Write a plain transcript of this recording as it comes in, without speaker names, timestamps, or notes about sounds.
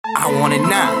want it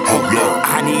now. Hold up.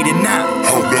 I need it now.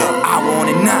 Hold up. I want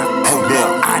it now. Hold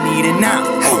up. I need it now.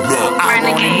 Hold up. I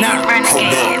want it now. Hold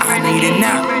up. I need it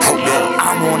now. Hold up.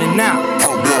 I want it now.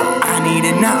 Hold up. I need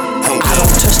it now. Hold I up.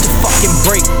 don't touch the fucking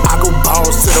brake. I go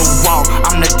balls to the wall.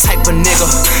 I'm the type of nigga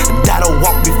that'll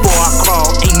walk before I crawl.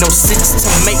 Ain't no sense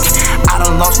to make. I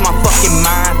done lost my fucking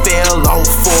mind. Fell off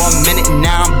for a minute.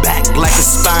 Now I'm back like a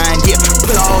spine. Yeah,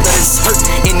 put all of this hurt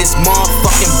in this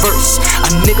motherfucking verse. A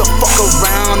nigga fuck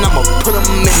around, I'ma put him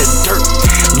in the dirt.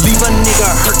 Leave a nigga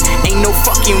hurt. Ain't no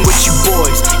fucking with you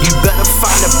boys. You better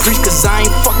find a priest, cause I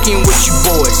ain't fucking with you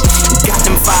boys. Got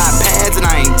them 5 pads and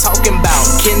I ain't talking about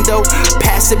Kendo.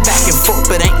 Pass it back and forth,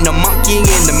 but ain't no monkey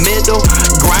in the middle.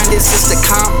 Grinding since the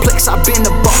complex, I've been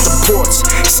above the ports.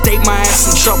 Stayed my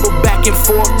ass in trouble back and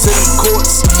forth to them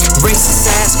courts. Racist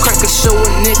ass cracker, show a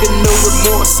nigga no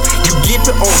remorse. You give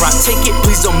it or I take it,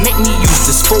 please don't make me use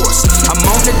this force. I'm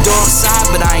on the dark side,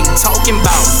 but I ain't talking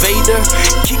about Vader.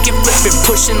 Kicking, flipping,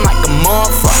 pushing like a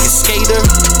motherfucking skater.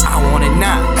 I want it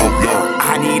now. Hold up.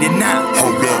 I need it now.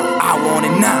 Hold up. I want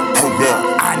it now. Hold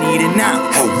up. I need it now.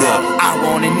 Hold up. I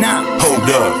want it now. Hold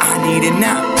up. I need it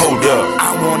now. Hold up. I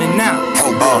want it now.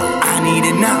 Hold up. I need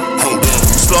it now. Hold up.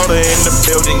 Slaughta in the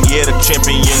building, yeah, the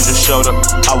champion just showed up.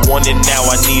 I want it now,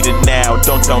 I need it now.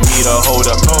 Don't tell me to hold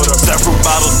up. Several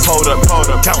bottles pulled up.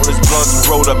 Countless blunts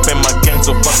rolled up, and my gang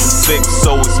so fucking sick,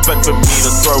 so expect for me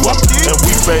to throw up. And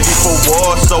we ready for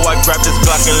war, so I grab this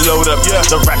Glock and load up. Yeah,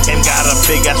 the rap game got a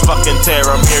big ass fucking tear.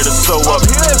 I'm here to sew up.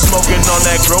 Smoking on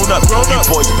that grown up. You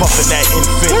boys puffing that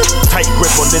infant. Tight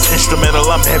grip on this instrumental.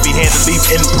 I'm heavy handed, leave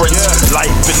imprints.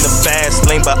 Life in the fast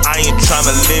lane, but I ain't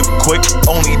tryna live quick.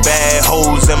 Only bad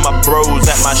hoes and my bros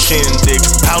at my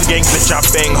shindigs. Pound gang, bitch, I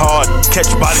bang hard.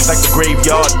 Catch bodies like the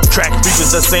graveyard. Track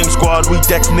reapers, the same squad. We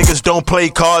dex niggas don't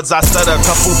play cards. I set a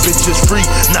couple bitches free.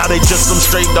 Now they just some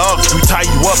straight dogs. We tie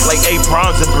you up like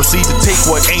aprons and proceed to take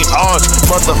what ain't ours.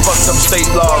 Motherfuck them state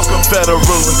laws, federal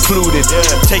included.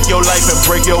 Take your life and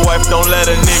break your wife. Don't let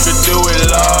a nigga do it,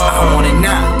 Lord. I want it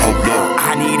now. Hold up.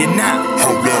 I need it now.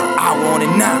 Hold up. I want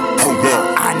it now. Hold up.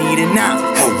 I need it now.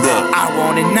 Hold up. I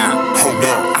want it now. Hold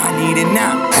up. I need it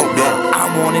now. Hold up. I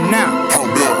want it now.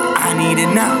 Hold up. I need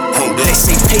it now. Hold up. They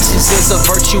say patience is a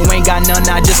virtue, ain't got none,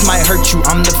 I just might hurt you.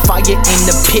 I'm the fire in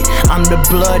the pit, I'm the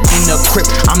blood in the crypt.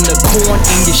 I'm the corn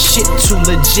in your shit, too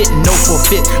legit, no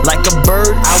forfeit. Like a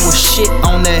bird, I will shit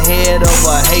on the head of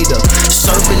a hater.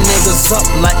 Serving niggas up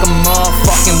like a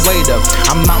motherfucking waiter.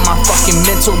 I'm out my fucking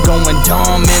mental, going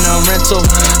dumb in a rental.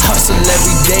 Hustle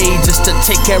every day just to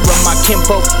take care of my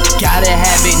kinfolk. Gotta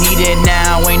have it, need it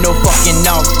now, ain't no fucking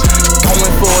off.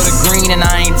 Going for the green and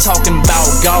I ain't talking about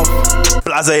golf.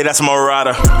 Blasé, that's my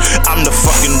rider. I'm the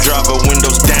fucking driver,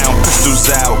 windows down, pistols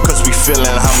out, cause we feeling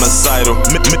homicidal.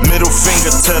 Middle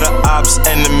finger to the ops,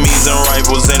 enemies and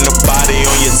rivals. And nobody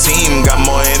on your team got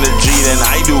more energy than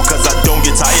I do, cause I don't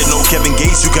get tired, no Kevin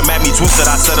Gates. You can map me twisted,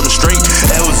 I set them straight.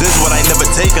 L's is what I never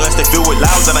take, unless they feel it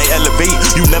loud, then I elevate.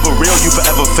 You never real, you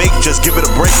forever fake, just give it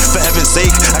a break, for heaven's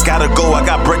sake. I gotta go, I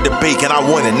got bread to bake, and I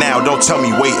want it now. Don't tell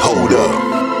me wait, hold up.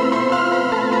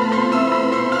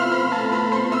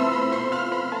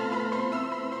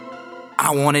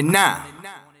 I want it now.